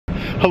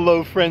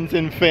Hello friends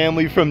and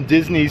family from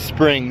Disney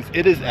Springs.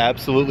 It is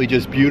absolutely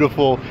just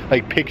beautiful,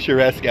 like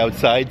picturesque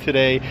outside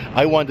today.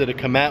 I wanted to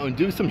come out and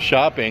do some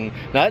shopping,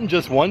 not in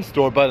just one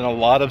store, but in a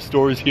lot of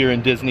stores here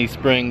in Disney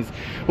Springs.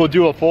 We'll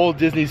do a full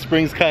Disney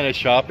Springs kind of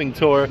shopping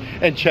tour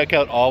and check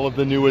out all of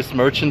the newest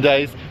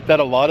merchandise that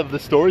a lot of the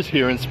stores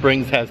here in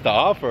Springs has to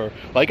offer.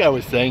 Like I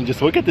was saying,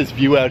 just look at this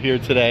view out here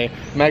today.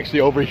 I'm actually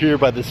over here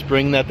by the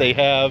spring that they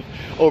have.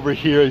 Over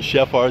here is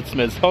Chef Art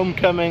Smith's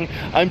homecoming.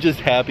 I'm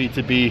just happy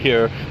to be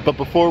here. But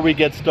before we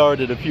get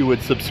started, if you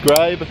would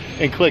subscribe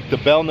and click the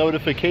bell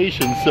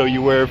notification so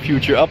you aware of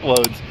future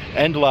uploads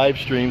and live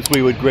streams,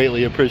 we would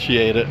greatly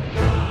appreciate it.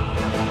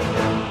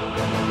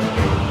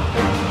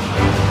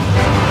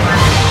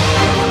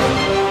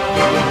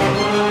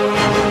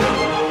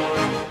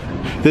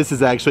 This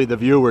is actually the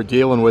view we're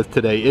dealing with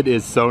today. It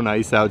is so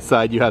nice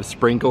outside. You have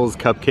Sprinkles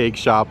Cupcake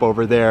Shop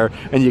over there,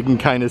 and you can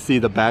kind of see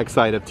the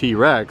backside of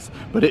T-Rex.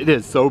 But it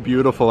is so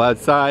beautiful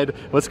outside.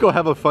 Let's go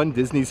have a fun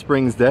Disney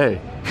Springs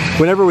day.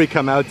 Whenever we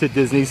come out to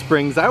Disney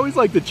Springs, I always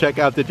like to check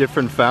out the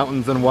different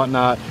fountains and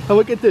whatnot. And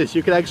look at this,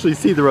 you can actually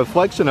see the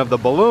reflection of the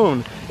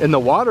balloon in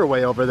the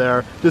waterway over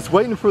there. Just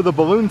waiting for the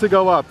balloon to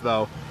go up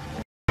though.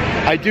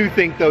 I do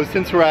think though,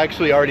 since we're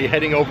actually already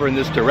heading over in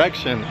this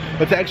direction,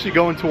 let's actually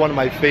go into one of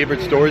my favorite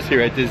stores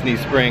here at Disney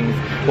Springs.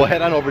 We'll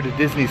head on over to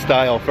Disney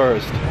Style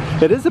first.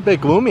 It is a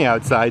bit gloomy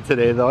outside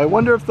today though. I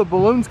wonder if the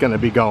balloon's gonna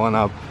be going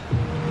up.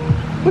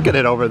 Look at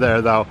it over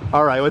there though.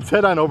 All right, let's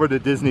head on over to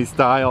Disney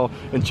Style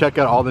and check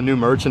out all the new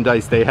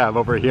merchandise they have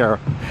over here.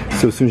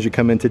 So as soon as you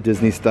come into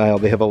Disney Style,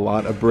 they have a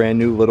lot of brand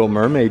new Little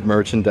Mermaid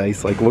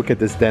merchandise. Like look at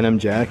this denim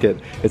jacket.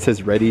 It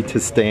says ready to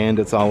stand.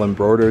 It's all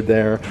embroidered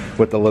there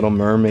with the Little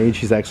Mermaid.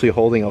 She's actually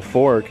holding a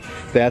fork.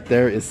 That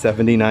there is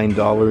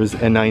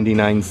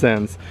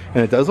 $79.99.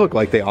 And it does look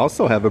like they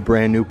also have a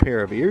brand new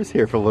pair of ears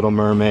here for Little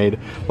Mermaid.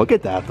 Look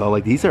at that though,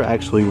 like these are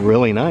actually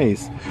really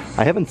nice.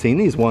 I haven't seen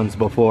these ones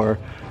before.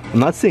 I'm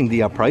not seeing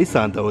the price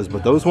on those,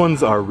 but those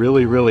ones are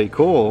really, really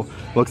cool.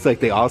 Looks like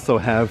they also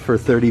have for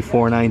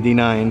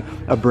 $34.99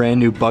 a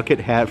brand new bucket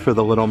hat for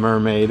the Little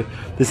Mermaid.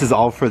 This is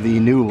all for the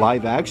new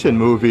live action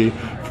movie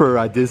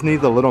for Disney,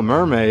 The Little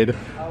Mermaid.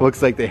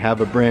 Looks like they have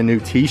a brand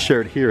new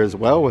t-shirt here as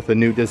well with a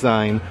new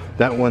design.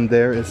 That one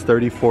there is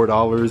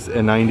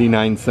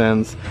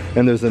 $34.99.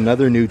 And there's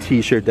another new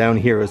t-shirt down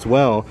here as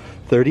well.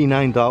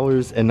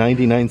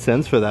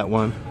 $39.99 for that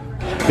one.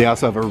 They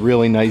also have a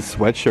really nice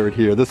sweatshirt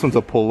here. This one's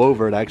a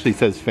pullover. It actually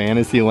says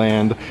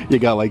Fantasyland. You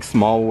got like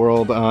Small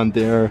World on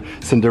there,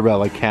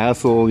 Cinderella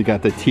Castle. You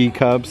got the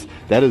teacups.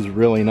 That is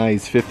really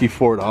nice.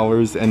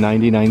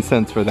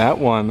 $54.99 for that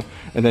one.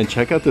 And then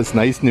check out this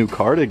nice new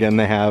cardigan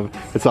they have.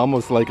 It's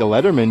almost like a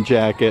Letterman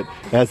jacket.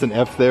 It has an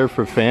F there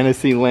for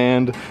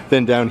Fantasyland.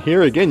 Then down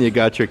here again, you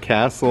got your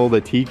castle,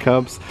 the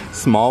teacups,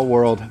 Small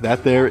World.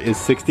 That there is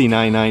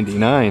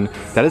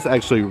 $69.99. That is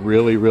actually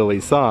really, really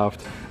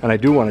soft. And I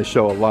do want to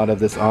show a lot of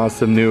this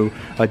awesome new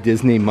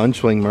Disney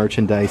Munchling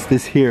merchandise.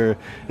 This here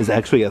is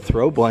actually a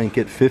throw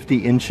blanket, 50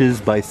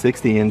 inches by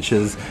 60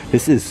 inches.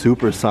 This is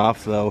super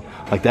soft though.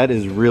 Like that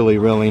is really,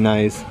 really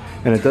nice.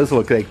 And it does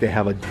look like they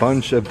have a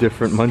bunch of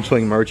different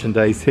Munchling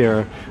merchandise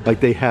here. Like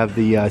they have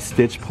the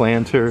Stitch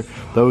Planter.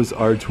 Those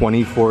are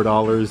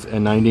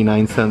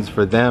 $24.99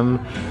 for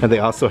them. And they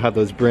also have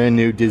those brand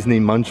new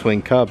Disney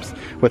Munchling cups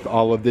with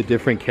all of the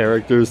different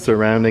characters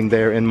surrounding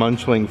there in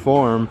Munchling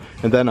form.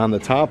 And then on the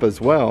top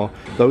as well,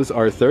 those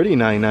are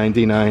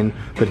 $39.99.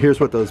 But here's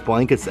what those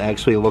blankets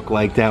actually look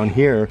like down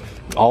here,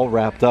 all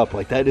wrapped up.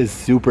 Like that is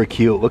super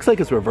cute. Looks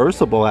like it's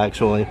reversible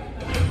actually.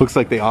 Looks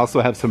like they also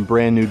have some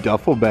brand new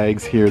duffel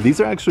bags here. These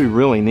are actually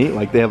really neat.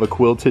 Like they have a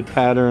quilted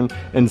pattern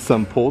and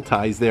some pull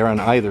ties there on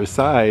either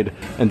side.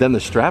 And then the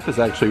strap is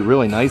actually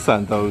really nice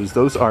on those.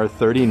 Those are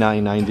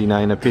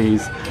 $39.99 a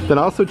piece. Then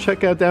also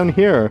check out down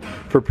here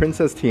for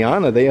Princess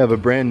Tiana. They have a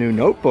brand new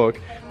notebook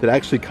that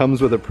actually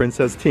comes with a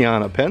Princess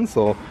Tiana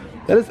pencil.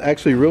 That is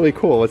actually really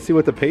cool. Let's see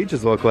what the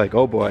pages look like.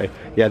 Oh boy.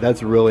 Yeah,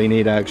 that's really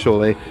neat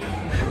actually.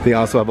 They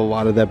also have a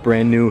lot of that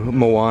brand new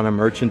Moana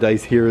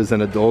merchandise here is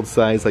an adult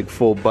size, like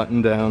full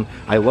button down.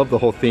 I love the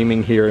whole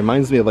theming here. It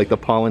reminds me of like the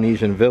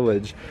Polynesian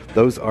Village.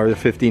 Those are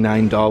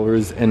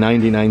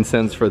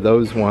 $59.99 for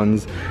those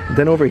ones.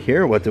 Then over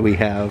here, what do we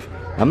have?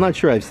 I'm not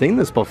sure I've seen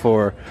this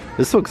before.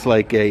 This looks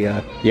like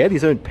a, yeah,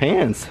 these are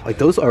pants. Like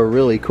those are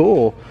really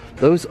cool.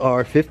 Those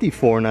are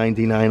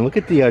 $54.99. Look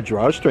at the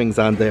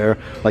drawstrings on there.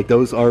 Like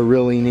those are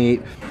really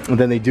neat. And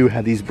then they do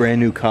have these brand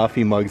new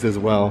coffee mugs as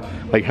well.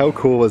 Like how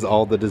cool is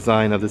all the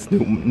design of this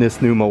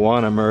new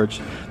Moana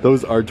merch?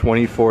 Those are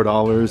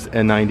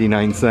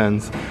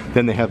 $24.99.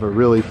 Then they have a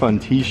really fun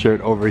t-shirt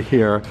over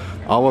here.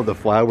 All of the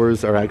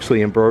flowers are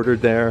actually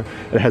embroidered there.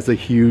 It has a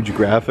huge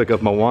graphic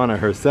of Moana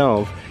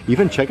herself.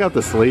 Even check out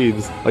the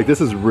sleeves. Like this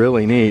is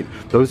really neat.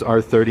 Those are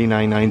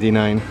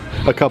 $39.99.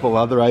 A couple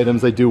other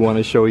items I do want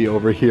to show you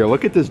over here.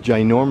 Look at this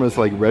ginormous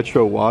like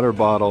retro water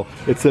bottle.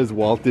 It says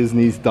Walt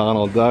Disney's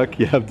Donald Duck.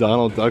 You have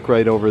Donald Duck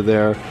right over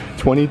there.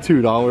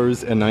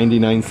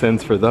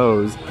 $22.99 for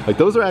those. Like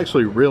those are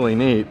actually really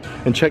neat.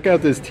 And check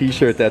out this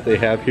t-shirt that they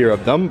have here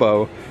of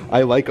Dumbo.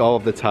 I like all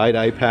of the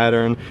tie-dye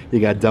pattern. You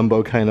got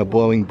Dumbo kind of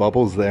blowing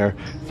bubbles there.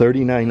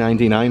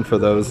 $39.99 for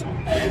those.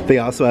 They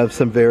also have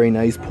some very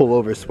nice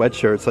pullover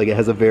sweatshirts. Like it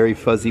has a very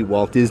fuzzy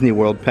Walt Disney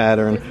World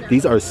pattern.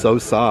 These are so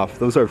soft.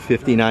 Those are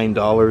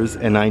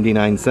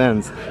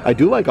 $59.99. I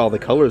do like all the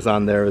colors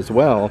on there as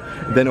well.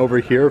 Then over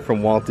here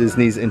from Walt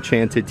Disney's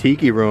Enchanted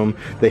Tiki Room,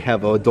 they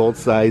have an adult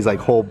size like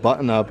whole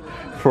button up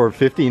for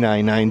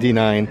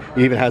 $59.99.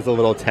 It even has a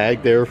little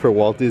tag there for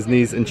Walt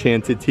Disney's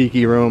Enchanted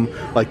Tiki Room.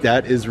 Like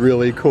that is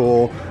really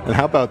cool. And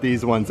how about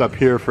these ones up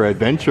here for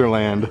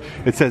Adventureland?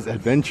 It says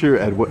Adventure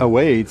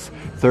awaits,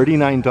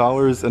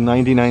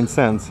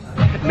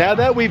 $39.99. Now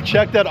that we've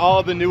checked out all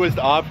of the newest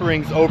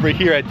offerings over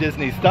here at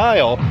Disney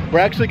Style, we're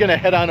actually going to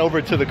head on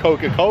over to the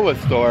Coca-Cola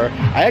store.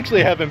 I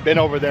actually haven't been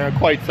over there in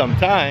quite some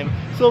time,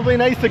 so it'll be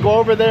nice to go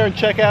over there and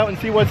check out and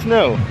see what's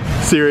new.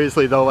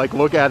 Seriously though, like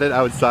look at it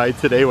outside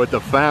today with the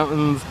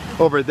fountains.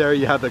 Over there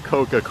you have the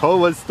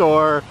Coca-Cola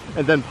store,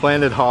 and then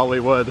Planet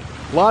Hollywood.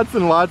 Lots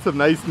and lots of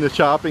nice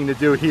shopping to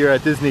do here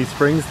at Disney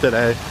Springs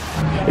today.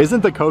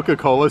 Isn't the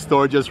Coca-Cola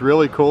store just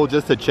really cool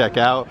just to check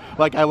out?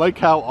 Like I like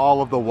how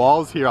all of the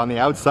walls here on the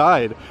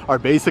outside are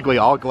basically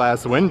all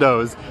glass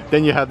windows.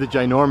 Then you have the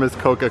ginormous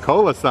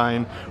Coca-Cola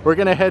sign. We're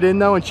gonna head in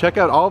though and check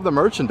out all of the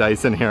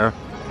merchandise in here.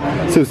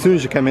 So as soon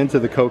as you come into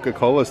the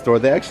Coca-Cola store,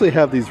 they actually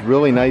have these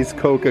really nice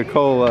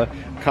Coca-Cola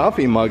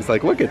coffee mugs.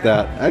 Like look at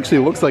that. Actually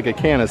looks like a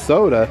can of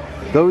soda.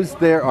 Those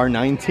there are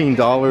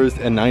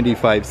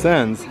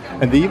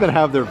 $19.95, and they even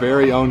have their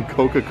very own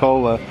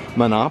Coca-Cola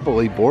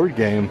Monopoly board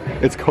game.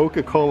 It's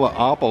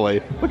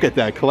Coca-Cola-opoly. Look at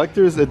that,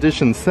 collector's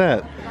edition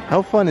set.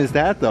 How fun is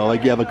that though?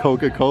 Like you have a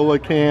Coca-Cola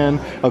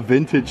can, a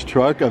vintage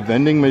truck, a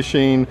vending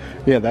machine.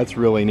 Yeah, that's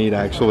really neat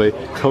actually.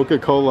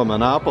 Coca-Cola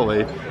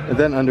Monopoly. And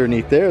then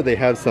underneath there they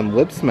have some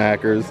lip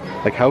smackers.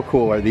 Like how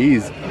cool are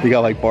these? You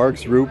got like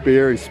Barks Root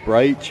Beer,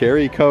 Sprite,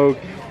 Cherry Coke.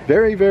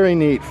 Very, very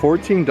neat.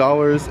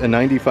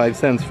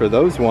 $14.95 for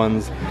those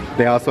ones.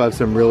 They also have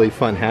some really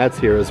fun hats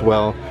here as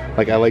well.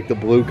 Like I like the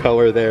blue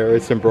color there.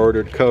 It's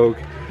embroidered Coke.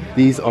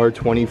 These are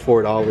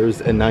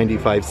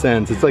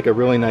 $24.95. It's like a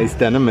really nice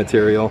denim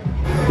material.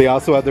 They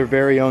also have their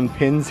very own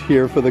pins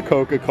here for the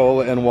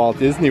Coca-Cola and Walt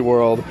Disney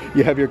World.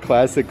 You have your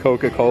classic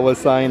Coca-Cola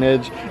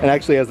signage, and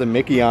actually has a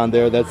Mickey on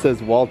there that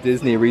says Walt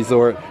Disney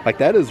Resort. Like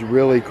that is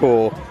really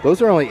cool.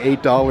 Those are only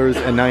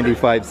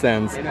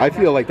 $8.95. I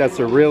feel like that's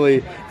a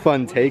really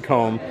fun take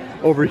home.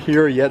 Over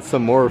here, yet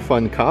some more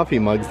fun coffee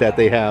mugs that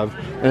they have.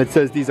 And it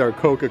says these are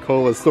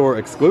Coca-Cola store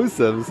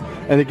exclusives.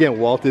 And again,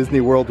 Walt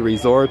Disney World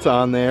Resorts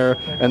on there,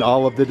 and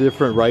all of the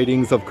different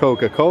writings of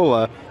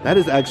Coca-Cola. That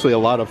is actually a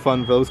lot of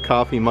fun, those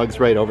coffee mugs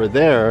right over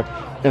there.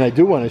 And I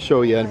do want to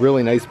show you a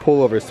really nice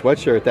pullover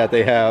sweatshirt that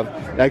they have.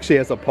 It actually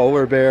has a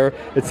polar bear.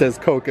 It says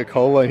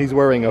Coca-Cola, and he's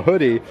wearing a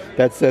hoodie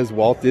that says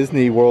Walt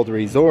Disney World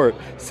Resort.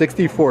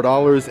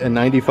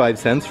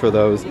 $64.95 for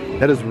those.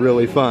 That is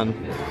really fun.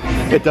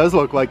 It does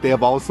look like they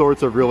have all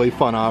sorts of really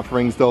fun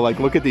offerings though. Like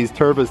look at these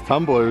Turbis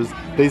tumblers.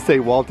 They say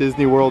Walt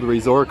Disney World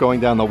Resort going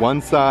down the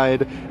one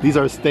side. These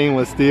are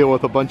stainless steel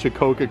with a bunch of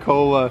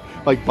Coca-Cola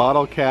like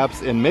bottle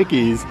caps and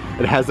Mickeys.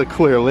 It has a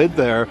clear lid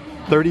there.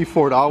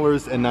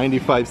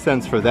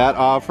 $34.95 for that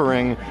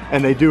offering.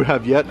 And they do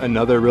have yet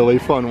another really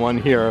fun one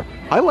here.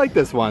 I like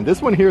this one.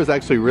 This one here is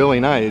actually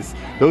really nice.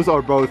 Those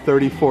are both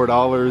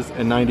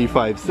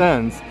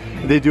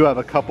 $34.95. They do have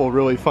a couple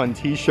really fun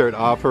t-shirt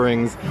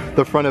offerings.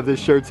 The front of this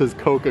shirt says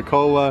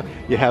Coca-Cola.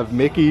 You have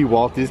Mickey,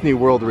 Walt Disney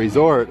World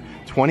Resort,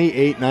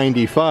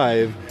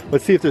 $28.95.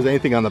 Let's see if there's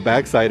anything on the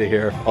back side of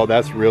here. Oh,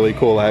 that's really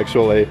cool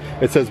actually.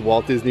 It says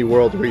Walt Disney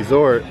World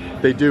Resort.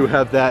 They do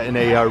have that in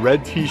a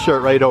red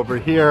t-shirt right over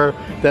here.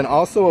 Then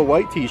also a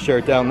white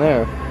t-shirt down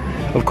there.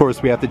 Of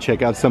course, we have to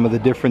check out some of the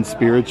different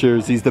spirit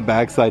jerseys. The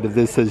backside of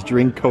this says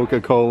drink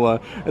Coca-Cola.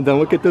 And then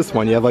look at this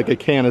one. You have like a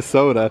can of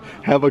soda,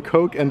 have a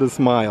Coke and a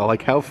smile.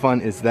 Like how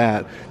fun is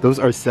that? Those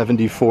are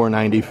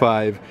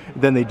 $74.95.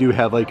 Then they do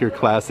have like your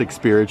classic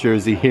spirit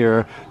jersey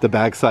here. The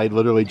backside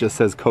literally just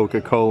says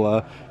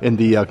Coca-Cola in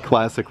the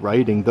classic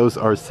writing. Those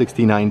are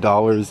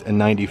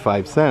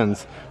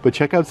 $69.95. But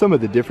check out some of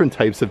the different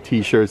types of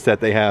t-shirts that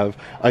they have.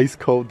 Ice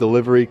cold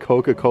delivery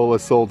Coca-Cola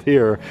sold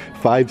here,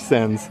 5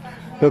 cents.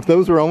 If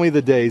those were only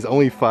the days,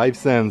 only 5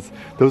 cents.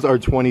 Those are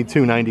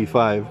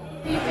 $22.95.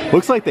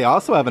 Looks like they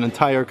also have an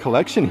entire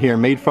collection here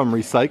made from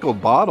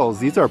recycled bottles.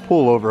 These are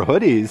pullover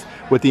hoodies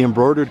with the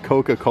embroidered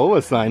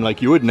Coca-Cola sign.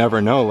 Like you would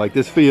never know. Like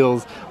this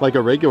feels like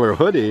a regular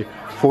hoodie.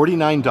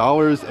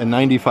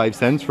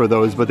 $49.95 for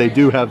those, but they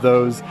do have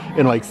those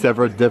in like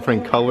several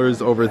different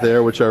colors over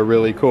there, which are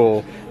really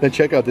cool. Then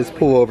check out this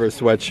pullover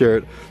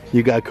sweatshirt.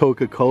 You got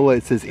Coca-Cola,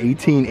 it says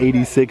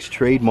 1886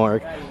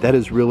 trademark. That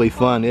is really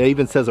fun. It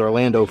even says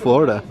Orlando,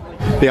 Florida.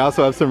 They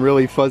also have some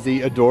really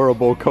fuzzy,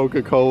 adorable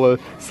Coca-Cola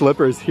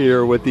slippers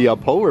here with the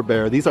polar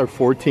bear. These are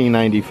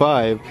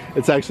 $14.95.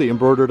 It's actually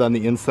embroidered on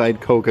the inside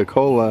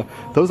Coca-Cola.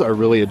 Those are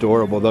really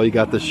adorable though. You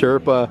got the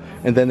Sherpa,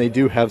 and then they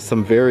do have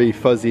some very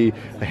fuzzy,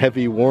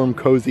 heavy, warm,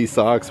 cozy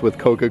socks with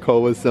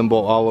Coca-Cola symbol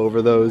all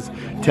over those.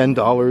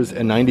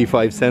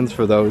 $10.95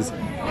 for those.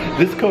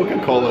 This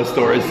Coca-Cola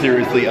store is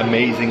seriously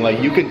amazing.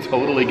 Like, you can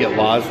totally get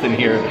lost in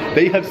here.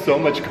 They have so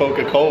much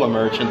Coca-Cola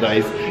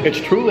merchandise. It's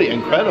truly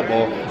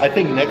incredible. I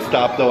think next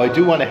stop though, I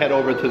do want to head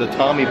over to the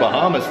Tommy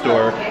Bahama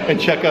store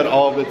and check out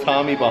all of the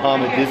Tommy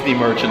Bahama Disney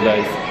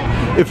merchandise.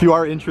 If you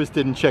are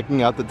interested in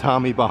checking out the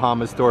Tommy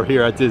Bahama store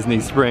here at Disney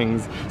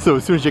Springs, so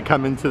as soon as you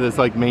come into this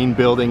like main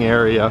building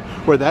area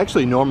where they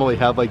actually normally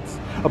have like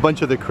a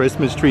bunch of the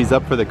Christmas trees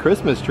up for the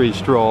Christmas tree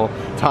stroll,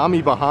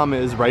 Tommy Bahama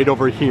is right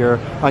over here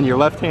on your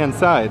left hand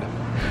side.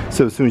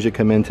 So as soon as you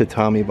come into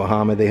Tommy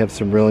Bahama, they have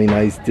some really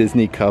nice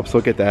Disney cups.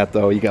 Look at that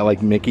though. You got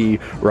like Mickey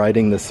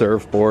riding the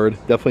surfboard.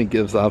 Definitely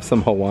gives off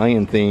some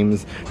Hawaiian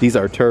themes. These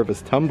are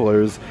Tervis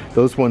tumblers.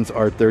 Those ones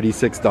are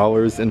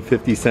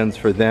 $36.50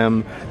 for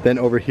them. Then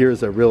over here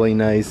is a really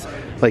nice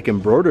like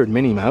embroidered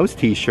Minnie Mouse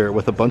t-shirt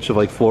with a bunch of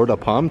like Florida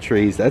palm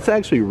trees. That's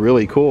actually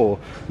really cool.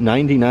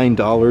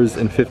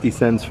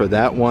 $99.50 for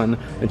that one.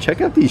 And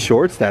check out these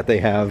shorts that they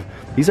have.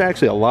 These are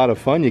actually a lot of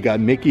fun. You got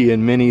Mickey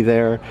and Minnie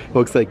there.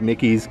 Looks like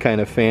Mickey's kind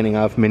of fanning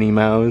off Minnie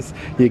Mouse.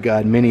 You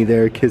got Minnie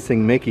there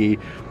kissing Mickey.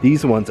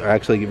 These ones are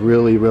actually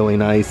really, really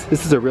nice.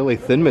 This is a really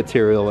thin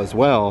material as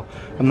well.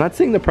 I'm not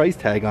seeing the price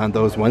tag on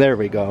those ones. There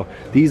we go.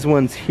 These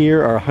ones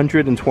here are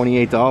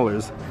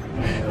 $128.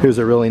 Here's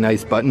a really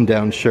nice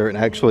button-down shirt.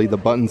 Actually, the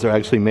buttons are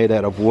actually made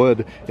out of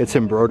wood. It's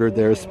embroidered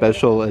there,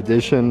 special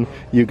edition.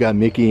 You got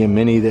Mickey and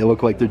Minnie. They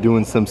look like they're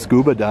doing some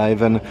scuba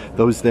diving.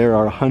 Those there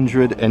are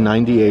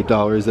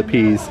 $198 a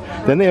piece.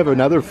 Then they have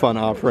another fun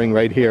offering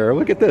right here.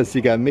 Look at this.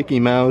 You got Mickey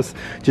Mouse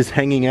just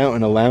hanging out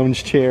in a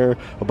lounge chair.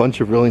 A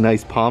bunch of really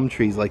nice palm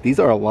trees. Like, these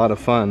are a lot of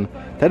fun.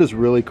 That is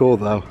really cool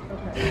though.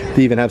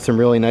 They even have some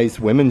really nice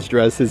women's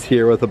dresses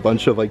here with a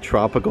bunch of like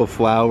tropical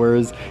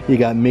flowers. You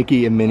got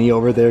Mickey and Minnie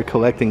over there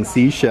collecting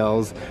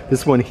seashells.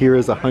 This one here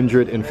is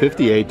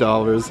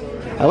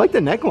 $158. I like the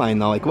neckline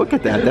though. Like, look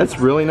at that. That's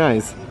really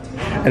nice.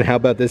 And how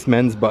about this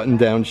men's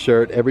button-down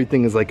shirt?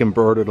 Everything is like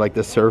embroidered. Like,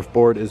 the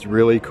surfboard is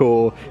really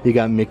cool. You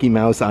got Mickey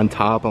Mouse on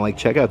top, and like,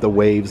 check out the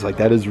waves. Like,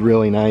 that is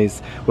really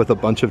nice with a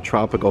bunch of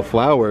tropical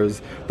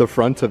flowers. The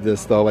front of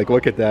this though, like,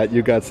 look at that.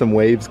 You got some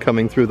waves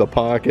coming through the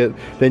pocket.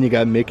 Then you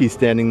got Mickey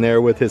standing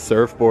there with his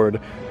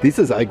surfboard. This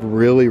is like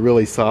really,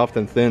 really soft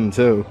and thin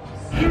too.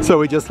 So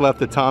we just left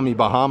the Tommy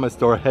Bahama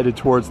store, headed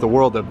towards the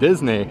World of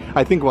Disney.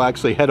 I think we'll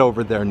actually head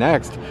over there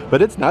next,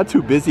 but it's not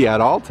too busy at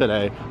all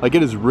today. Like,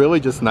 it is really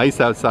just nice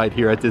outside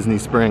here at Disney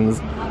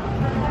Springs.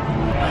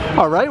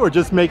 Alright, we're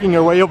just making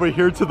our way over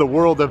here to the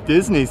World of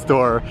Disney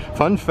store.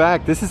 Fun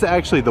fact, this is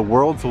actually the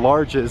world's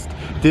largest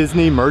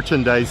Disney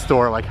merchandise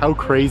store. Like, how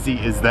crazy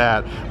is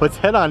that? Let's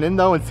head on in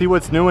though and see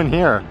what's new in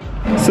here.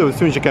 So as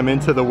soon as you come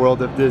into the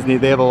World of Disney,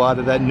 they have a lot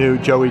of that new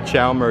Joey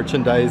Chow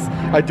merchandise.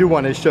 I do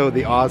want to show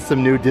the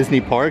awesome new Disney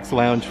Parks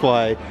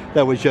Loungefly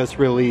that was just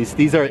released.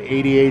 These are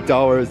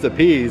 $88 a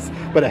piece,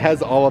 but it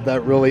has all of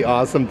that really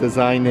awesome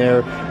design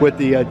there with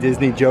the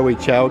Disney Joey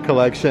Chow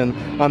collection.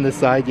 On the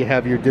side, you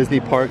have your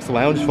Disney Parks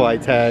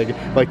Loungefly tag.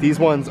 Like, these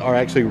ones are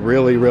actually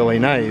really, really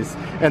nice.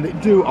 And they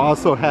do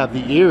also have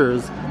the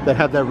ears that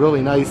have that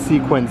really nice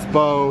sequence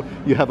bow.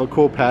 You have a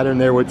cool pattern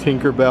there with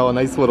Tinkerbell, a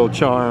nice little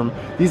charm.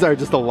 These are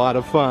just a lot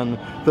of fun.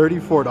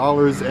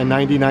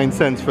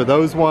 $34.99 for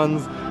those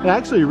ones. And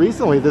actually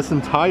recently this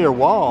entire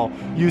wall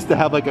used to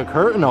have like a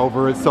curtain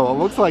over it, so it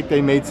looks like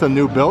they made some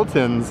new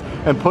built-ins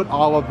and put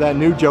all of that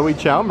new Joey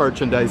Chow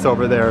merchandise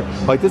over there.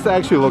 Like, this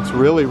actually looks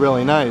really,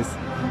 really nice.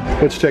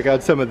 Let's check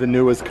out some of the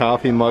newest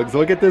coffee mugs.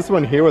 Look at this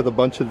one here with a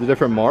bunch of the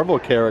different Marvel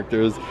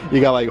characters.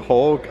 You got like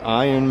Hulk,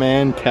 Iron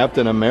Man,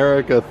 Captain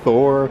America,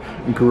 Thor,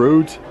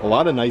 Groot. A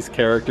lot of nice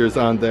characters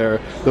on there.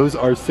 Those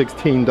are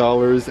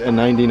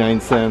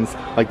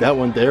 $16.99. Like, that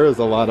one there is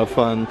a lot of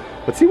fun.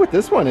 Let's see what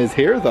this one is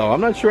here though. I'm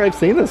not sure I've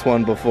seen this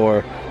one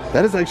before.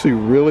 That is actually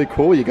really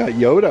cool. You got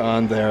Yoda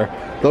on there.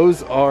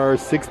 Those are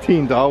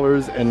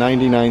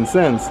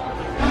 $16.99.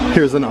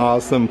 Here's an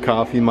awesome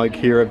coffee mug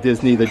here of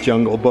Disney The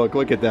Jungle Book.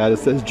 Look at that. It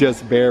says,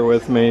 "Just bear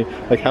with me."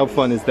 Like, how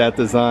fun is that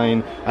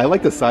design? I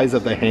like the size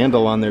of the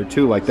handle on there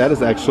too. Like, that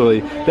is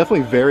actually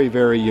definitely very,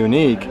 very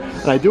unique.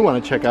 And I do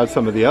want to check out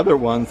some of the other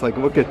ones. Like,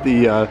 look at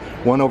the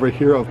one over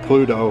here of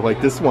Pluto. Like,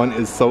 this one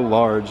is so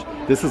large.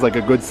 This is like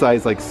a good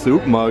size like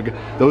soup mug.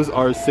 Those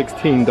are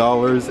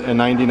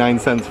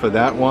 $16.99 for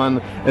that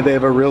one. And they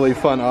have a really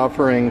fun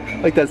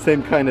offering, like that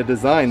same kind of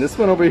design. This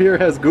one over here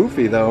has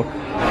Goofy though.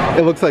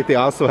 It looks like they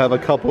also have a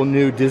couple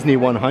new Disney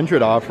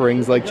 100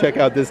 offerings. Like check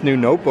out this new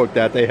notebook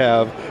that they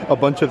have. A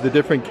bunch of the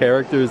different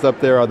characters up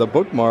there are the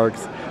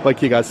bookmarks.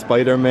 Like you got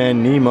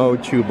Spider-Man, Nemo,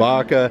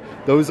 Chewbacca.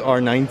 Those are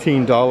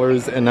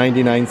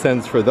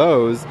 $19.99 for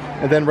those.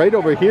 And then right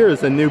over here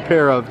is a new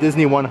pair of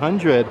Disney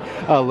 100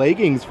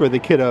 leggings for the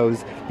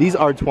kiddos. These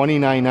are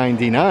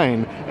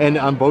 $29.99. And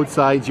on both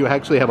sides you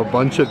actually have a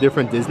bunch of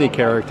different Disney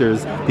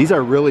characters. These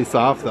are really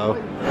soft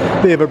though.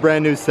 They have a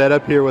brand new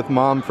setup here with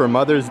Mom for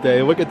Mother's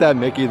Day. Look at that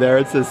Mickey there.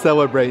 It says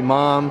Celebrate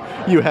Mom.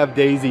 You have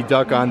Daisy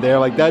Duck on there.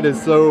 Like that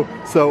is so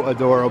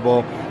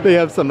adorable. They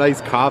have some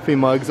nice coffee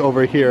mugs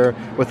over here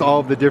with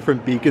all of the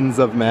different beacons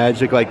of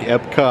magic like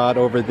Epcot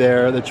over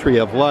there, the Tree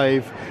of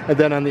Life. And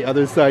then on the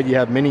other side you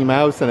have Minnie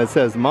Mouse and it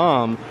says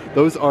Mom.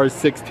 Those are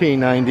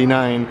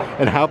 $16.99.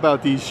 And how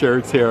about these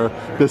shirts here?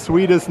 The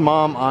sweetest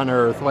mom on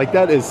earth. Like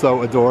that is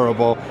so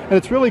adorable. And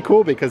it's really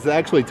cool because it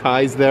actually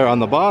ties there on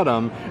the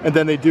bottom. And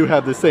then they do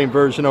have the same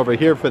version over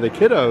here for the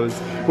kiddos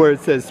where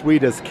it says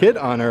sweetest kid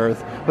on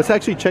earth. Let's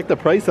actually check the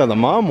price on the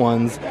mom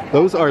ones.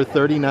 Those are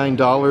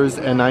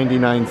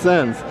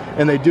 $39.99.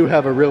 And they do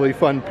have a really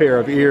fun pair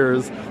of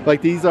ears.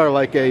 Like these are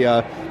like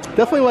a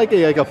definitely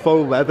like a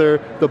faux leather.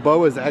 The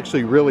bow is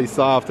actually really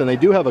soft and they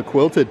do have a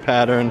quilted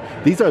pattern.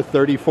 These are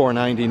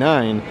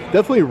 $34.99.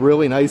 Definitely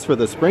really nice for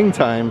the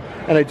springtime.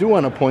 And I do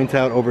want to point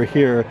out over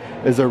here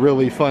is a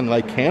really fun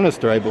like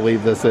canister, I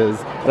believe this is.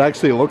 It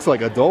actually looks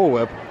like a Dole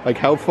Whip. Like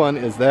how fun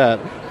is that?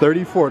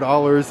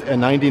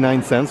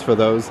 $34.99 for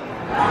those.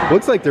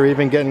 Looks like they're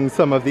even getting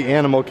some of the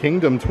Animal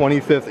Kingdom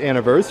 25th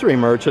anniversary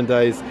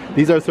merchandise.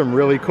 These are some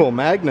really cool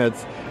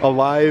magnets.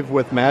 Alive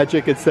with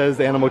Magic, it says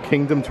Animal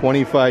Kingdom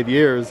 25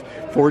 years.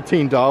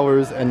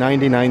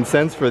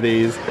 $14.99 for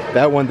these.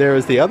 That one there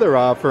is the other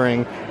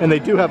offering. And they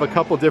do have a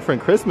couple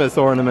different Christmas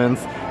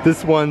ornaments.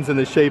 This one's in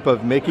the shape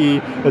of Mickey.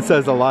 It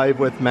says Alive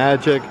with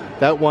Magic.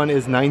 That one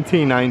is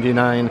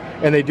 $19.99.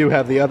 And they do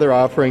have the other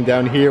offering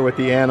down here with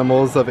the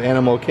animals of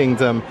Animal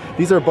Kingdom.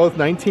 These are both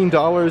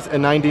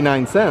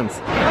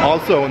 $19.99.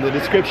 Also, in the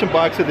description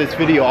box of this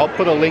video, I'll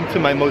put a link to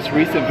my most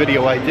recent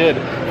video I did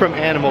from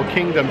Animal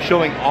Kingdom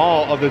showing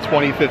all of the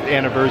 25th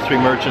anniversary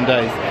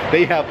merchandise.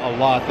 They have a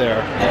lot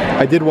there.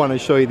 I did want to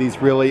show you these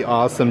really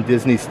awesome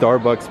Disney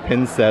Starbucks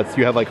pin sets.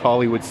 You have like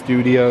Hollywood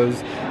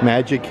Studios,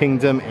 Magic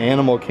Kingdom,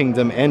 Animal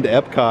Kingdom, and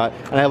Epcot.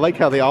 And I like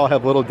how they all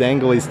have little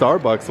dangly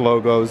Starbucks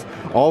logos.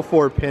 All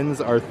 4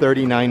 pins are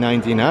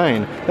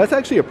 $39.99. That's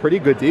actually a pretty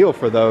good deal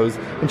for those.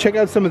 And check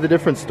out some of the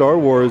different Star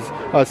Wars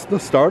the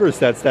starter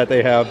sets that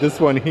they have. This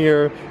one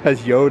here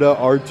has Yoda,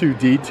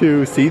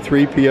 R2-D2,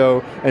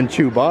 C-3PO, and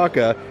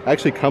Chewbacca.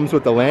 Actually comes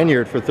with the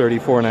lanyard for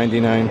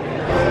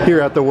 $34.99.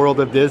 Here at the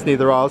World of Disney,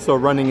 they're also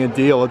running a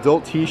deal.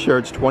 Adult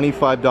t-shirts,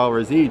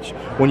 $25 each.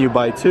 When you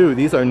buy 2,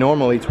 these are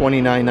normally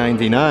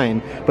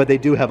 $29.99, but they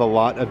do have a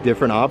lot of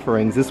different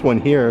offerings. This one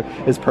here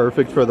is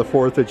perfect for the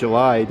 4th of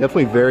July.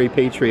 Definitely very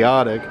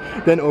patriotic.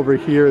 Then over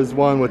here is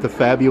one with the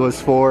Fabulous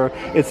 4.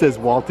 It says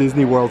Walt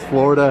Disney World,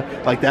 Florida.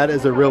 Like that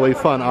is a really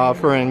fun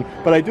offering.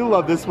 But I do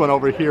love this one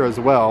over here as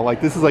well.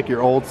 Like this is like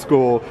your old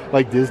school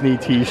like Disney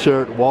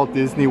t-shirt. Walt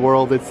Disney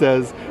World, it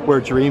says,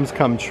 where dreams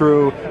come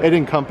true. It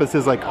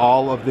encompasses like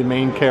all of the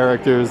main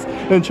characters.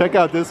 And check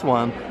out this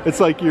one. It's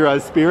like your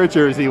Spirit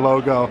Jersey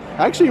logo.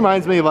 Actually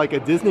reminds me of like a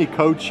Disney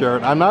Coach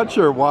shirt. I'm not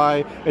sure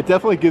why. It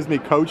definitely gives me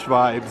Coach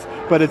vibes,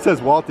 but it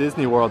says Walt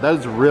Disney World. That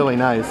is really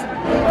nice.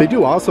 They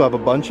do also have a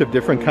bunch of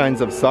different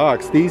kinds of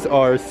socks. These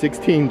are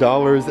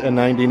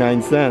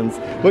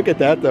 $16.99. Look at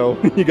that though.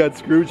 You got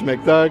Scrooge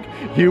McDuck,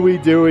 Huey,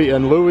 Dewey,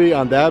 and Louie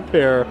on that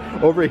pair.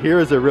 Over here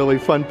is a really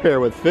fun pair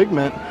with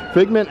Figment.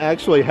 Figment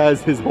actually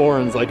has his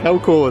horns. Like how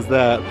cool is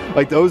that?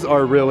 Like those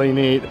are really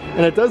neat.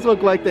 And it does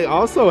look like they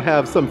also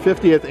have some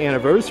 50th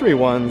anniversary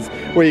ones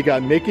where you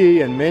got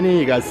Mickey and Minnie,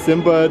 you got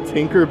Simba,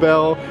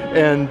 Tinkerbell,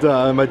 and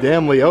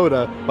Madame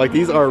Leota. Like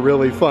these are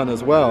really fun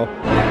as well.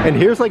 And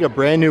here's like a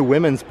brand new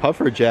women's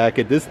puffer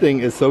jacket. This thing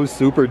is so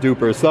super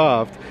duper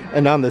soft.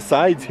 And on the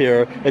sides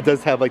here, it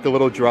does have like the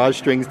little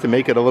drawstrings to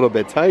make it a little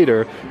bit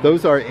tighter.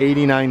 Those are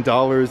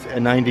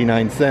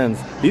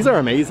 $89.99. These are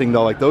amazing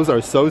though. Like those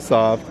are so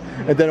soft.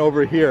 And then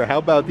over here, how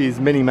about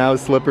these Minnie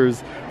Mouse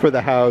slippers for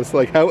the house?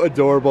 Like how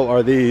adorable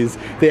are these?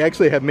 They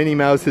actually have Minnie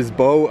Mouse's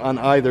bow on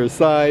either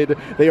side.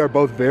 They are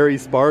both very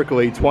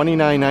sparkly.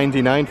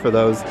 $29.99 for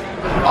those.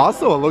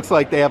 Also, it looks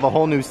like they have a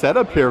whole new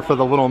setup here for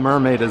the Little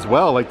Mermaid as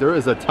well. Like there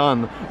is a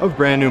ton of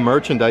brand new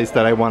merchandise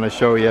that I want to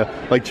show you.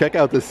 Like check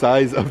out the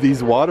size of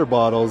these water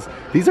bottles.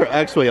 These are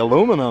actually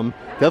aluminum.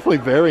 Definitely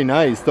very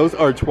nice. Those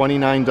are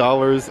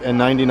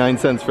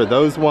 $29.99 for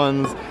those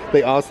ones.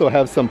 They also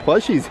have some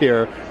plushies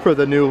here for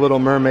the new Little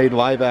Mermaid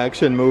live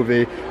action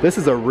movie. This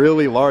is a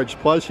really large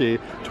plushie.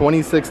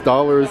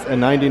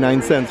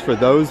 $26.99 for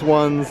those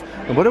ones.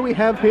 And what do we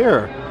have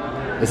here?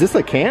 Is this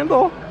a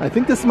candle? I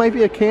think this might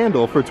be a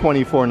candle for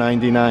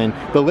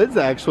 $24.99. The lid's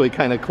actually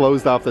kind of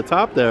closed off the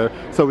top there,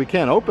 so we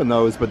can't open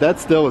those, but that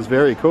still is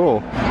very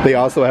cool. They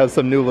also have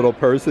some new little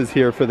purses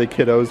here for the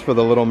kiddos for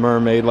the Little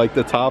Mermaid. Like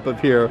the top of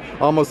here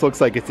almost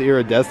looks like it's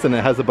iridescent.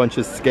 It has a bunch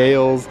of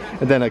scales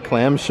and then a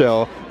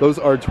clamshell. Those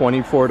are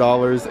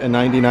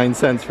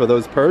 $24.99 for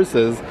those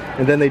purses.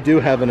 And then they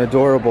do have an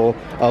adorable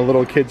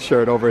little kid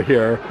shirt over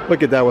here.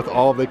 Look at that with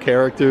all the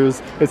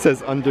characters. It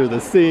says Under the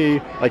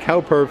Sea. Like,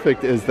 how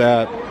perfect is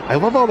that? I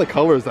love all the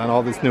colors on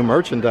all this new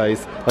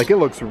merchandise. Like, it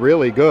looks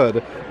really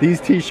good.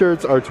 These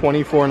t-shirts are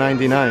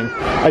 $24.99.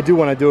 I do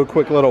want to do a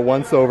quick little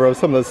once-over of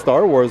some of the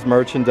Star Wars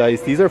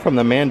merchandise. These are from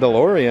the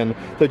Mandalorian,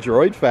 the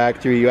Droid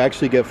Factory. You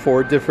actually get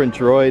 4 different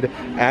droid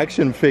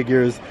action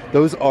figures.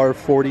 Those are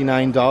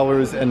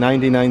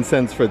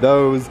 $49.99 for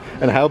those.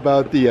 And how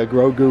about the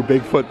Grogu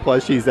Bigfoot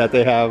plushies that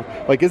they have?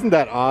 Like, isn't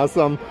that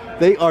awesome?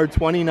 They are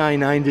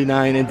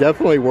 $29.99 and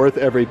definitely worth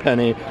every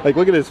penny. Like,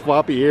 look at his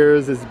floppy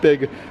ears, his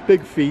big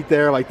feet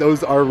there. Like,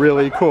 those are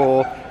really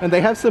cool. And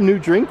they have some new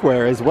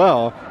drinkware as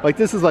well. Like,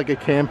 this is like a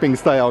camping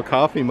style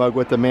coffee mug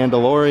with the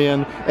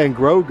Mandalorian and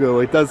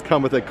Grogu. It does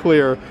come with a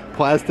clear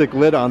plastic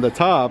lid on the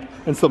top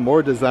and some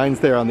more designs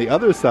there on the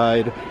other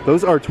side.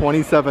 Those are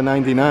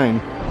 $27.99.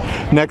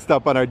 Next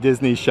up on our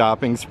Disney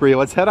shopping spree,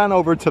 let's head on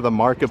over to the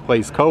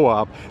Marketplace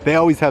Co-op. They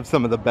always have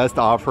some of the best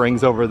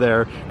offerings over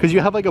there because you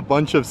have like a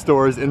bunch of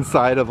stores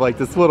inside of like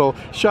this little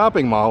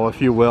shopping mall,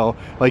 if you will.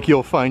 Like,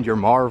 you'll find your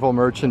Marvel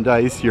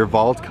merchandise, your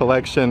Vault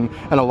collection,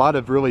 and a lot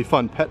of really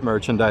fun pet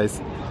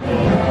merchandise.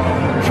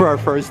 For our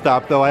first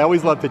stop though, I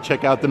always love to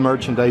check out the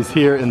merchandise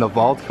here in the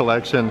Vault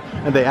collection,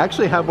 and they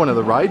actually have one of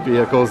the ride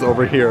vehicles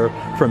over here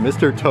from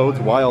Mr. Toad's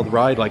Wild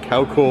Ride. Like,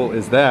 how cool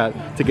is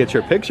that to get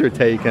your picture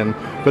taken?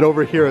 But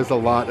over here is a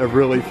lot of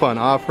really fun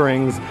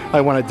offerings.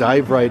 I want to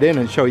dive right in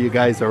and show you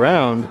guys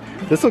around.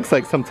 This looks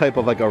like some type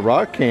of like a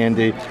rock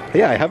candy.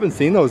 Yeah, I haven't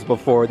seen those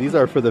before. These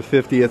are for the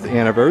 50th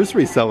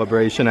anniversary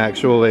celebration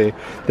actually.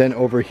 Then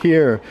over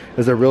here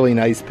is a really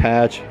nice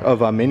patch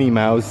of a Minnie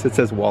Mouse. It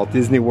says Walt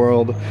Disney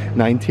World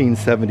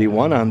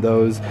 1971 on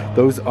those.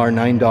 Those are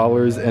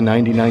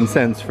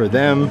 $9.99 for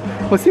them.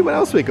 Let's see what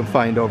else we can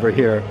find over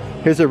here.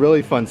 Here's a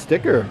really fun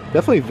sticker.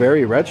 Definitely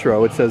very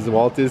retro. It says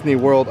Walt Disney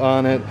World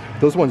on it.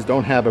 Those ones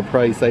don't have a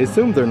price. I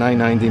assume they're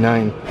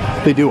 $9.99.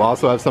 They do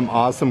also have some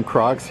awesome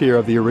Crocs here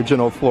of the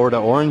original Florida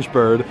Orange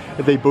Bird.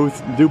 They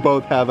both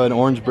have an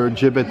Orange Bird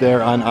gibbet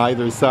there on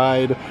either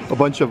side. A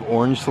bunch of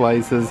orange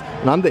slices.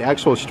 And on the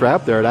actual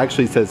strap there, it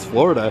actually says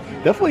Florida.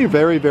 Definitely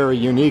very, very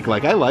unique.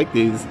 Like, I like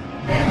these.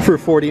 For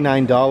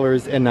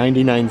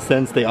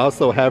 $49.99, they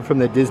also have from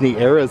the Disney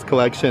Eras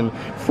collection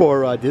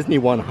for Disney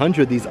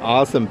 100 these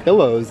awesome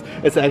pillows.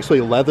 It's actually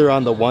leather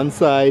on the one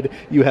side.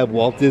 You have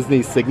Walt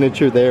Disney's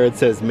signature there. It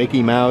says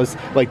Mickey Mouse.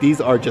 Like,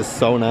 these are just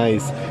so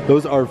nice.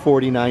 Those are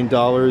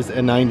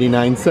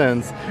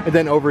 $49.99. And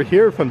then over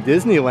here from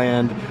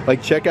Disneyland,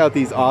 like, check out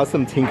these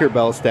awesome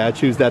Tinkerbell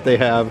statues that they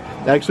have.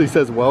 It actually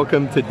says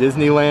Welcome to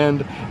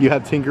Disneyland. You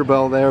have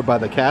Tinkerbell there by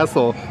the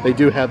castle. They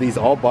do have these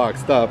all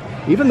boxed up.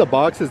 Even the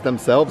boxes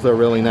themselves are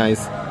really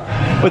nice.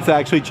 Let's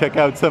actually check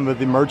out some of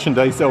the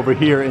merchandise over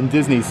here in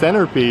Disney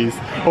Centerpiece.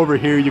 Over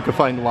here you can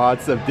find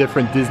lots of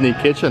different Disney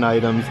kitchen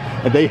items,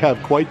 and they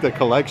have quite the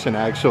collection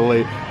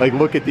actually. Like,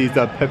 look at these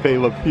Pepe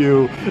Le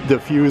Pew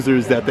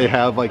diffusers that they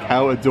have. Like,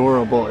 how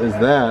adorable is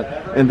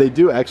that? And they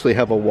do actually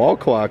have a wall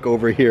clock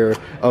over here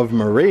of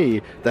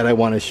Marie that I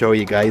want to show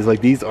you guys. Like,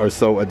 these are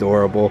so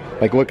adorable.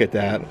 Like, look at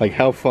that. Like,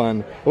 how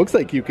fun. Looks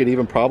like you could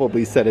even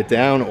probably set it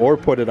down or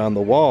put it on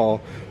the wall.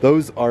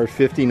 Those are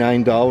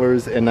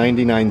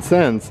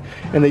 $59.99.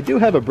 And they do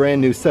have a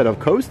brand new set of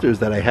coasters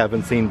that I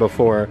haven't seen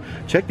before.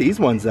 Check these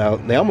ones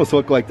out. They almost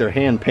look like they're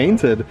hand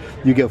painted.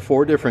 You get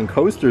 4 different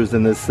coasters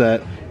in this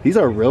set. These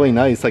are really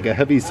nice, like a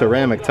heavy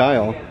ceramic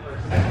tile.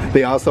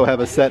 They also have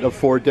a set of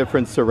 4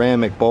 different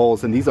ceramic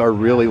bowls, and these are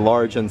really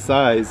large in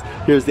size.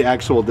 Here's the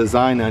actual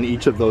design on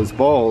each of those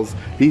bowls.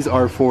 These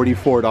are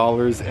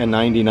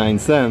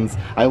 $44.99.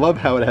 I love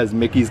how it has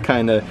Mickey's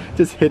kind of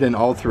just hidden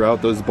all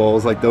throughout those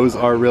bowls. Like, those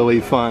are really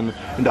fun.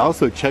 And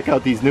also check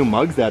out these new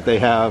mugs that they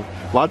have.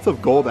 Lots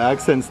of gold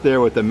accents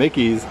there with the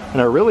Mickeys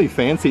and a really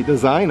fancy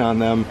design on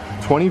them.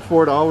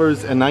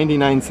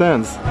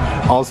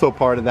 $24.99. Also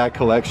part of that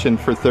collection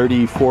for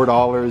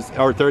 $34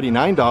 or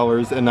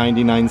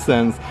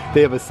 $39.99.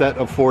 They have a set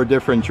of 4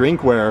 different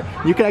drinkware.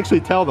 You can actually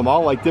tell them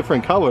all like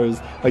different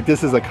colors. Like,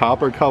 this is a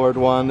copper colored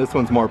one. This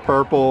one's more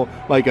purple,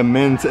 like a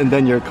mint, and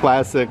then your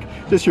classic,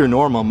 just your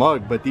normal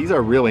mug. But these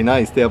are really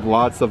nice. They have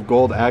lots of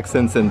gold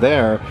accents in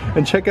there.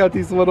 And check out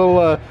these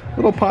little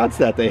pots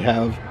that they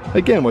have.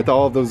 Again, with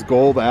all of those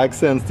gold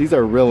accents, these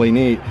are really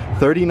neat.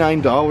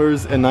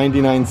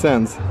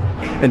 $39.99.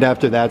 And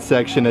after that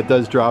section, it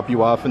does drop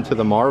you off into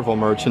the Marvel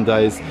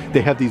merchandise.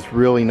 They have these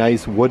really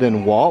nice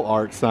wooden wall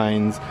art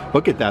signs.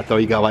 Look at that though,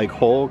 you got like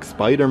Hulk,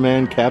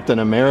 Spider-Man, Captain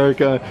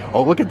America.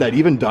 Oh, look at that,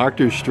 even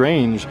Doctor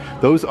Strange.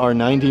 Those are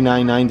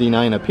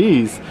 $99.99 a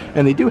piece.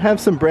 And they do have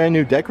some brand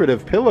new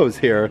decorative pillows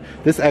here.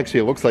 This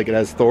actually looks like it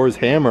has Thor's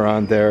hammer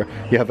on there.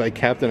 You have like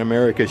Captain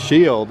America's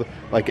shield.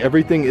 Like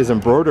everything is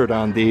embroidered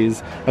on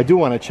these. I do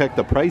want to check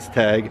the price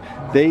tag.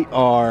 They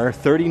are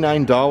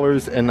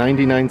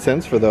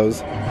 $39.99 for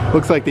those.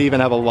 Looks like they even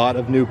have a lot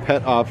of new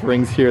pet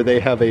offerings here. They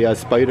have a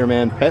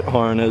Spider-Man pet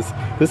harness.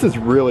 This is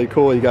really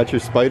cool. You got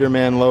your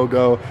Spider-Man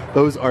logo.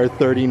 Those are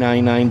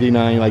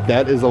 $39.99. Like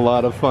that is a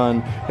lot of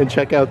fun. And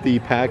check out the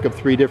pack of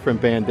 3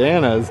 different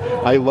bandanas.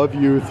 I Love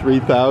You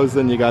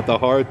 3000. You got the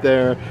heart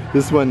there.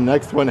 This one,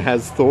 next one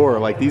has Thor.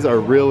 Like these are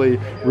really,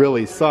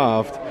 really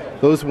soft.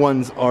 Those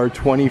ones are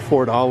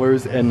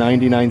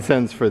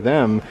 $24.99 for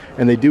them,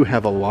 and they do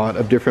have a lot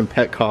of different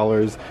pet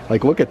collars.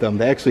 Like look at them,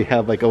 they actually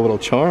have like a little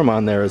charm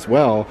on there as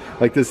well.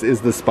 Like this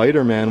is the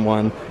Spider-Man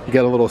one. You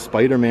got a little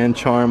Spider-Man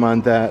charm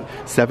on that.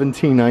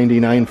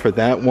 $17.99 for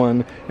that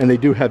one, and they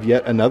do have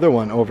yet another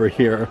one over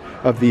here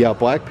of the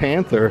Black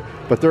Panther,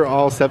 but they're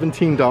all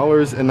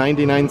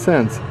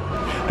 $17.99.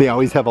 They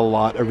always have a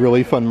lot of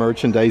really fun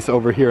merchandise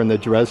over here in the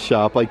dress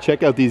shop. Like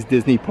check out these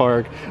Disney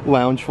Park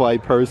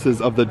Loungefly purses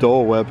of the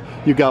Dole Whip.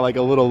 You got like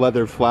a little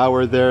leather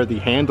flower there. The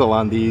handle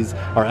on these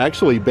are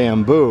actually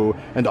bamboo,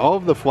 and all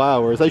of the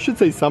flowers, I should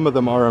say some of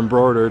them are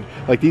embroidered.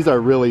 Like these are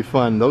really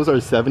fun. Those are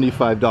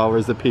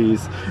 $75 a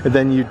piece. And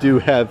then you do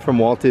have from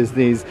Walt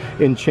Disney's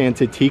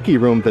Enchanted Tiki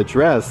Room, the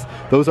dress.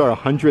 Those are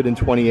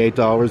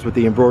 $128 with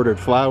the embroidered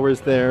flowers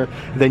there.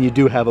 Then you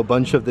do have a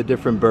bunch of the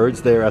different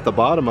birds there at the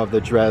bottom of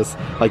the dress.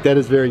 Like that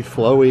is very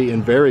flowy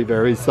and very,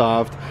 very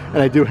soft. And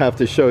I do have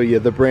to show you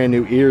the brand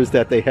new ears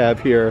that they have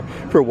here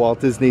for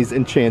Walt Disney's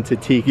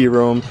Enchanted Tiki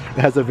Room.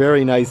 It has a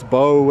very nice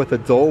bow with a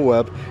Dole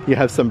Whip. You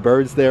have some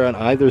birds there on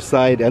either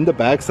side and the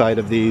back side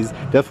of these.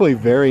 Definitely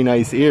very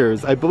nice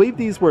ears. I believe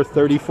these were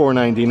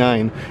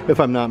 $34.99 if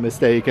I'm not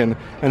mistaken.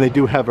 And they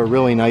do have a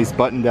really nice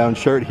button-down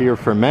shirt here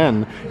for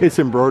men. It's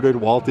embroidered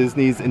Walt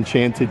Disney's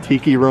Enchanted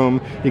Tiki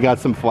Room. You got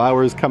some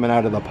flowers coming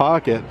out of the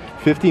pocket.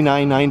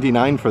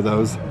 $59.99 for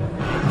those.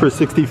 For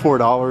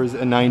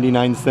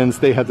 $64.99,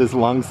 they have this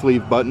long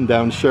sleeve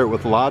button-down shirt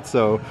with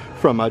Lotso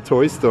from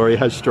Toy Story. It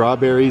has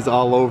strawberries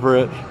all over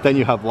it. Then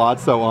you have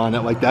Lotso on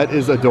it. Like that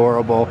is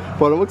adorable.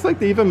 But it looks like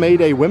they even made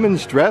a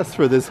women's dress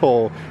for this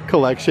whole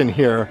collection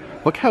here.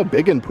 Look how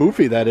big and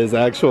poofy that is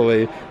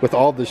actually, with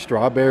all the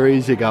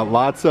strawberries. You got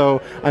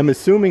Lotso. I'm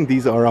assuming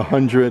these are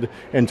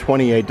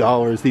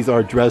 $128. These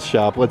are dress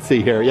shop. Let's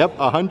see here. Yep,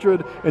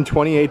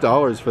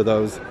 $128 for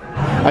those.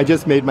 I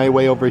just made my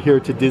way over here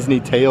to Disney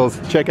Tales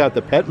to check out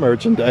the pet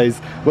merchandise.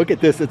 Look at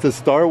this, it's a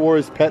Star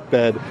Wars pet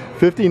bed.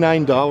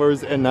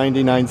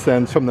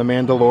 $59.99 from The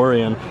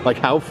Mandalorian. Like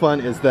how fun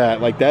is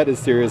that? Like that is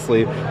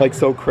seriously like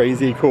so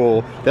crazy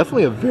cool.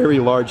 Definitely a very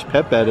large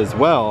pet bed as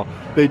well.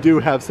 They do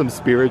have some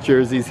spirit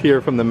jerseys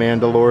here from The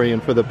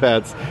Mandalorian for the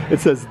pets. It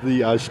says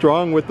the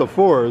Strong with the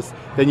Force.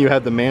 Then you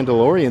have the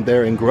Mandalorian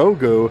there and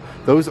Grogu.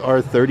 Those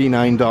are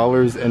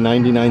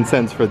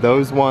 $39.99 for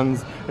those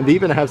ones. And they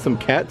even have some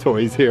cat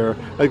toys here.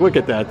 Like look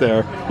at that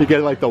there. You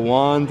get like the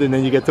wand, and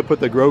then you get to put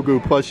the Grogu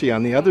plushie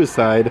on the other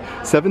side.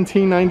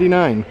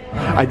 $17.99.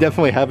 I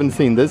definitely haven't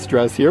seen this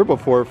dress here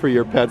before for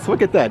your pets.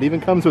 Look at that.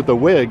 Even comes with a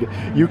wig.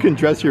 You can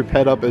dress your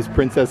pet up as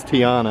Princess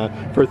Tiana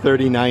for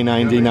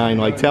 $39.99.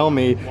 Like tell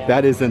me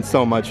that isn't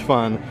so much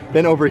fun.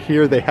 Then over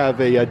here they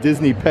have a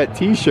Disney pet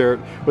t-shirt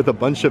with a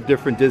bunch of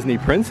different Disney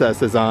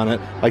princesses on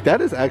it. Like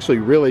that is actually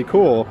really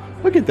cool.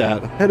 Look at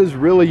that. That is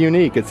really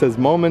unique. It says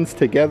Moments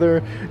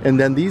Together, and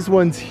then these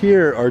ones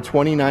here are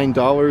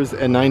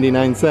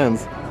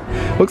 $29.99.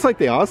 Looks like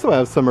they also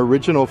have some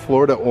original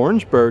Florida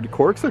Orange Bird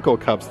corksicle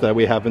cups that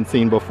we haven't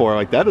seen before.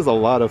 Like that is a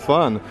lot of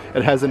fun.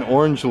 It has an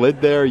orange lid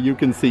there. You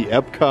can see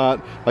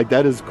Epcot. Like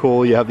that is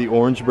cool. You have the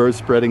Orange Bird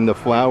spreading the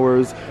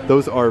flowers.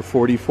 Those are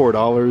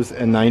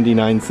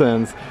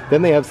 $44.99.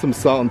 Then they have some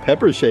salt and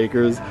pepper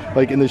shakers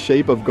like in the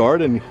shape of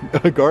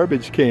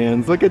garbage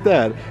cans. Look at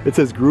that. It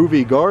says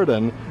Groovy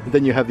Garden.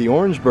 Then you have the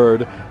Orange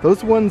Bird.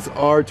 Those ones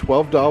are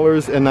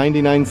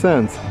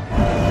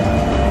 $12.99.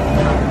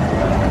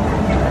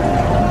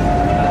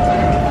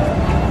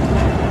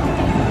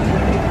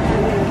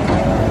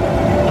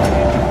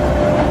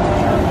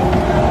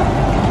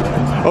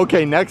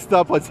 Okay, next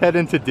up, let's head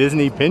into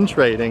Disney pin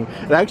trading.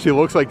 It actually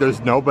looks like there's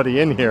nobody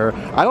in here.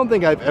 I don't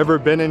think I've ever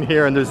been in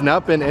here, and there's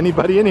not been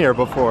anybody in here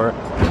before.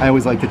 I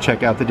always like to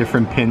check out the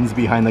different pins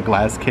behind the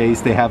glass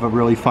case. They have a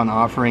really fun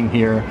offering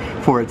here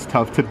for It's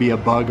Tough to Be a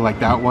Bug.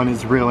 Like that one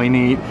is really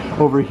neat.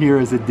 Over here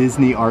is a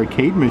Disney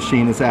arcade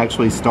machine. It's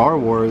actually Star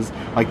Wars.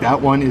 Like that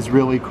one is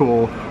really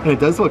cool. And it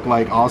does look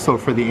like also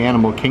for the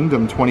Animal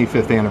Kingdom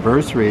 25th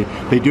anniversary,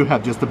 they do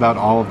have just about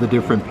all of the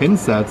different pin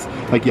sets.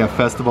 Like you have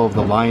Festival of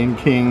the Lion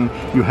King,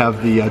 you You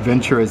have the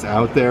Adventurers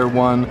Out There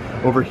one.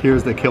 Over here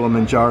is the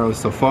Kilimanjaro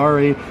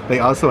Safari. They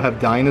also have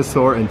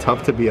Dinosaur and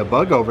Tough to Be a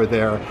Bug over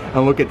there.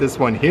 And look at this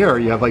one here.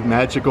 You have like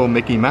Magical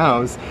Mickey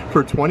Mouse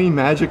for 20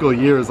 magical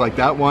years. Like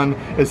that one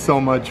is so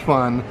much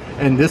fun.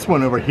 And this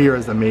one over here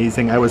is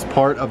amazing. I was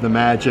part of the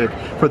magic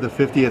for the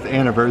 50th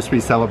anniversary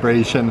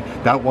celebration.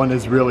 That one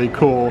is really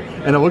cool.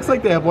 And it looks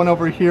like they have one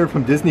over here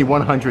from Disney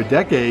 100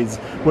 Decades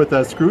with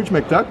Scrooge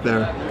McDuck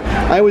there.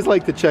 I always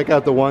like to check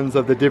out the ones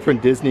of the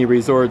different Disney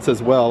resorts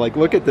as well. Like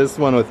look at this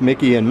one with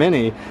Mickey and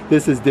Minnie.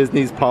 This is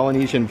Disney's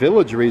Polynesian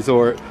Village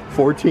Resort,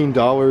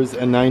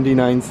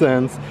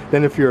 $14.99.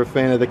 Then if you're a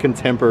fan of the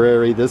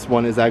contemporary, this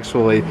one is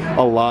actually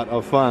a lot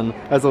of fun.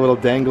 Has a little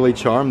dangly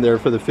charm there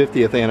for the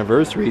 50th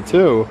anniversary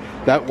too.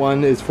 That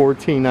one is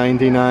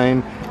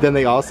 $14.99. Then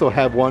they also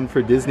have one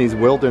for Disney's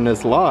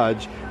Wilderness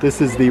Lodge. This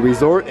is the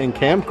resort and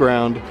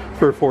campground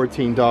for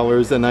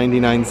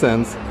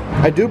 $14.99.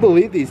 I do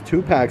believe these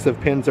 2-packs of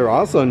pins are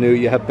also new.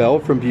 You have Belle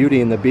from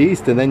Beauty and the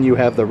Beast, and then you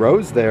have the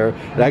rose there.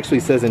 It actually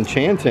says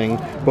Enchanting.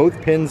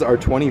 Both pins are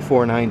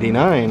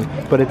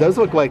 $24.99, but it does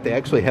look like they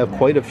actually have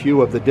quite a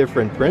few of the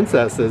different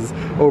princesses.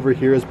 Over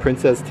here is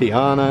Princess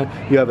Tiana.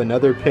 You have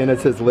another pin that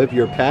says Live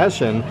Your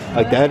Passion.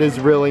 Like that is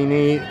really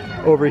neat.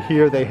 Over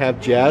here they have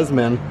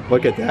Jasmine.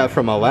 Look at that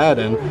from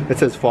Aladdin. It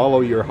says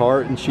Follow Your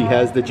Heart, and she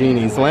has the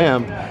genie's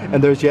lamp.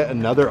 And there's yet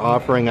another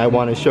offering I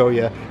want to show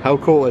you. How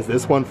cool is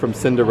this one from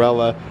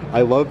Cinderella?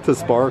 I love to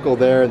sparkle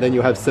there, and then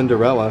you have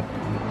Cinderella.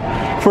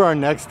 For our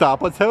next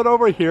stop, let's head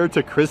over here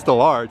to Crystal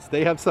Arts.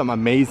 They have some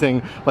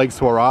amazing like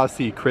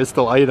Swarovski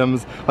crystal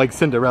items, like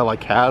Cinderella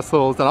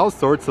castles and all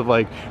sorts of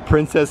like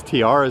princess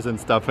tiaras and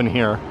stuff in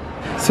here.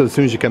 So as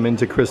soon as you come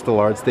into Crystal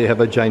Arts, they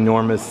have a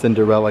ginormous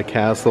Cinderella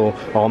castle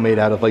all made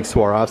out of like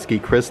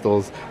Swarovski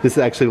crystals. This is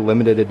actually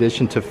limited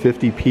edition to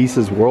 50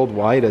 pieces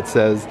worldwide. It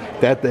says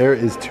that there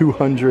is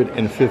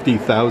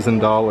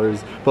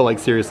 $250,000. But like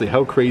seriously,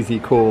 how crazy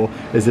cool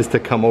is this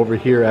to come over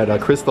here at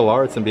Crystal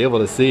Arts and be able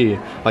to see?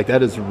 Like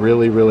that is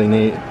really, really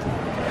neat.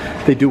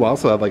 They do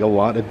also have like a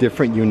lot of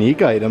different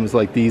unique items.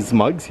 Like these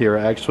mugs here are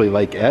actually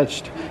like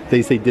etched.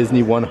 They say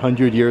Disney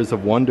 100 Years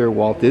of Wonder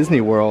Walt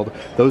Disney World.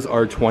 Those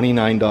are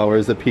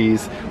 $29 a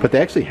piece, but they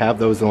actually have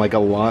those in like a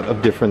lot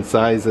of different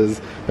sizes.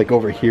 Like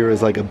over here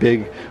is like a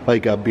big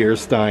like a beer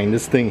stein.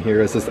 This thing here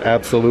is just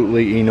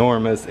absolutely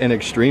enormous and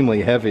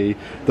extremely heavy.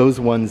 Those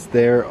ones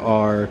there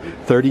are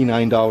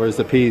 $39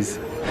 a piece.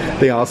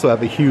 They also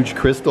have a huge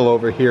crystal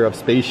over here of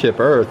Spaceship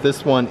Earth.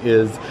 This one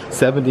is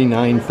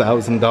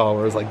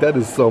 $79,000. Like that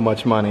is so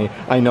much money.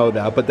 I know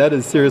that, but that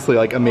is seriously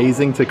like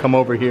amazing to come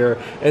over here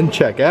and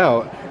check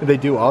out. They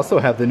do also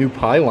have the new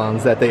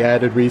pylons that they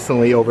added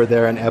recently over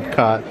there in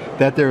Epcot.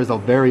 That there is a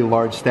very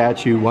large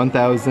statue,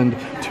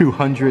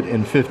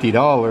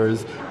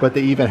 $1,250, but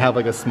they even have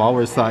like a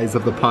smaller size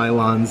of the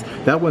pylons.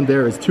 That one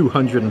there is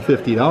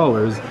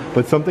 $250,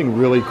 but something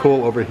really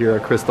cool over here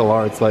at Crystal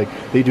Arts, like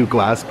they do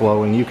glass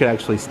blowing. You can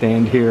actually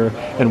stand here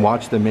and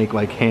watch them make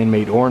like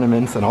handmade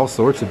ornaments and all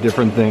sorts of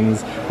different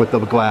things with the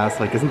glass.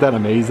 Like isn't that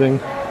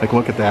amazing? Like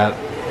look at that.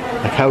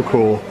 Like how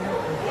cool.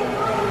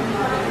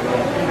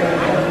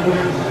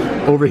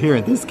 Over here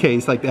in this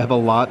case, like they have a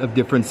lot of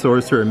different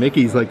Sorcerer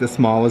Mickeys. Like the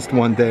smallest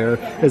one there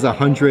is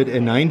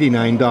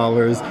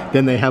 $199.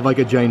 Then they have like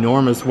a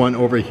ginormous one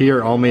over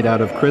here, all made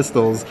out of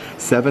crystals,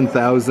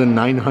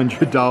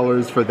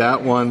 $7,900 for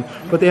that one.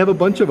 But they have a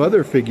bunch of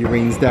other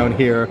figurines down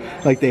here.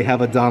 Like they have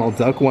a Donald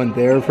Duck one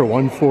there for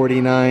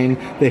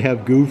 $149. They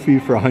have Goofy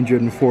for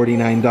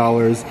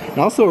 $149, and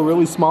also a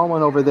really small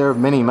one over there of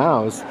Minnie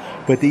Mouse.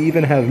 But they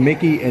even have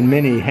Mickey and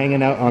Minnie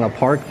hanging out on a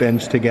park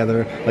bench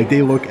together. Like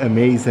they look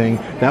amazing.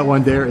 That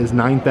one there is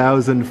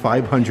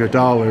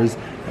 $9,500.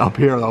 Up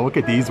here though, look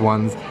at these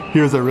ones.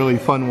 Here's a really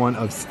fun one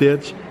of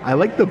Stitch. I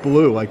like the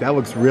blue, like that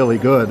looks really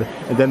good.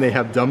 And then they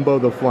have Dumbo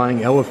the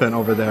flying elephant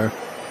over there.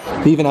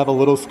 They even have a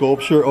little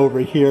sculpture over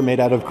here made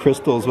out of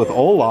crystals with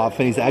Olaf,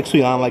 and he's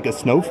actually on like a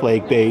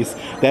snowflake base.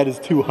 That is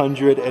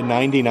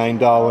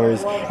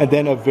 $299. And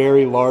then a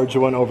very large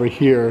one over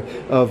here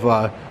of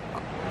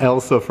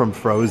Elsa from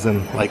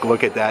Frozen. Like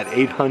look at that,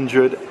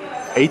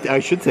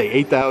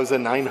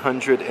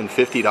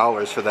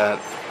 $8,950 for that.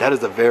 That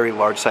is a very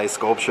large size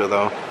sculpture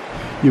though.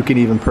 You can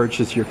even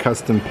purchase your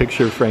custom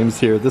picture frames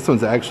here. This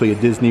one's actually a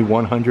Disney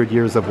 100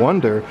 Years of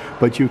Wonder,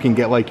 but you can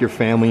get like your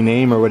family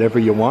name or whatever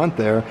you want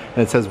there. And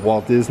it says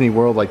Walt Disney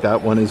World, like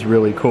that one is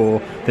really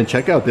cool. Then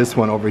check out this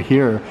one over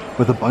here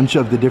with a bunch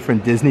of the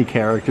different Disney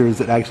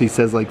characters. It actually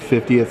says like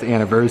 50th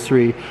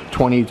anniversary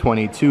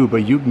 2022,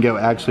 but you can get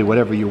actually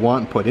whatever you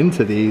want put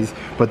into these.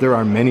 But there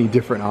are many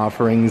different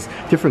offerings,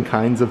 different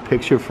kinds of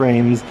picture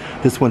frames.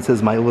 This one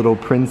says My Little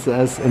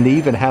Princess, and they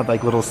even have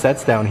like little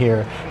sets down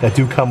here that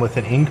do come with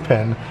an ink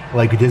pen,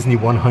 like Disney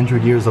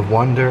 100 Years of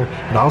Wonder,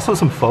 and also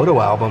some photo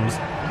albums.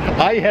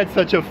 I had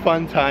such a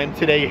fun time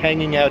today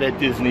hanging out at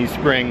Disney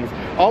Springs.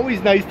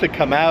 Always nice to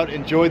come out,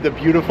 enjoy the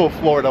beautiful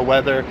Florida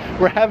weather.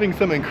 We're having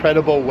some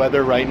incredible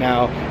weather right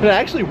now. And it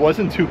actually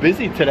wasn't too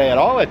busy today at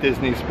all at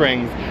Disney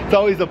Springs. It's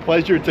always a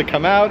pleasure to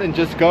come out and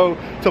just go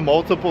to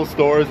multiple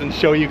stores and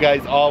show you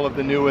guys all of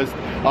the newest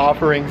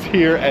offerings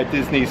here at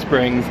Disney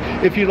Springs.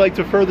 If you'd like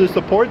to further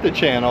support the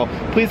channel,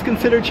 please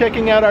consider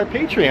checking out our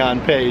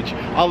Patreon page.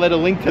 I'll add a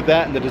link to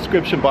that in the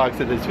description box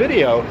of this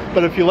video.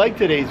 But if you like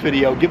today's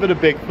video, give it a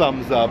big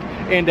thumbs up.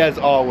 And as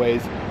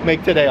always,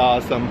 make today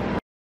awesome.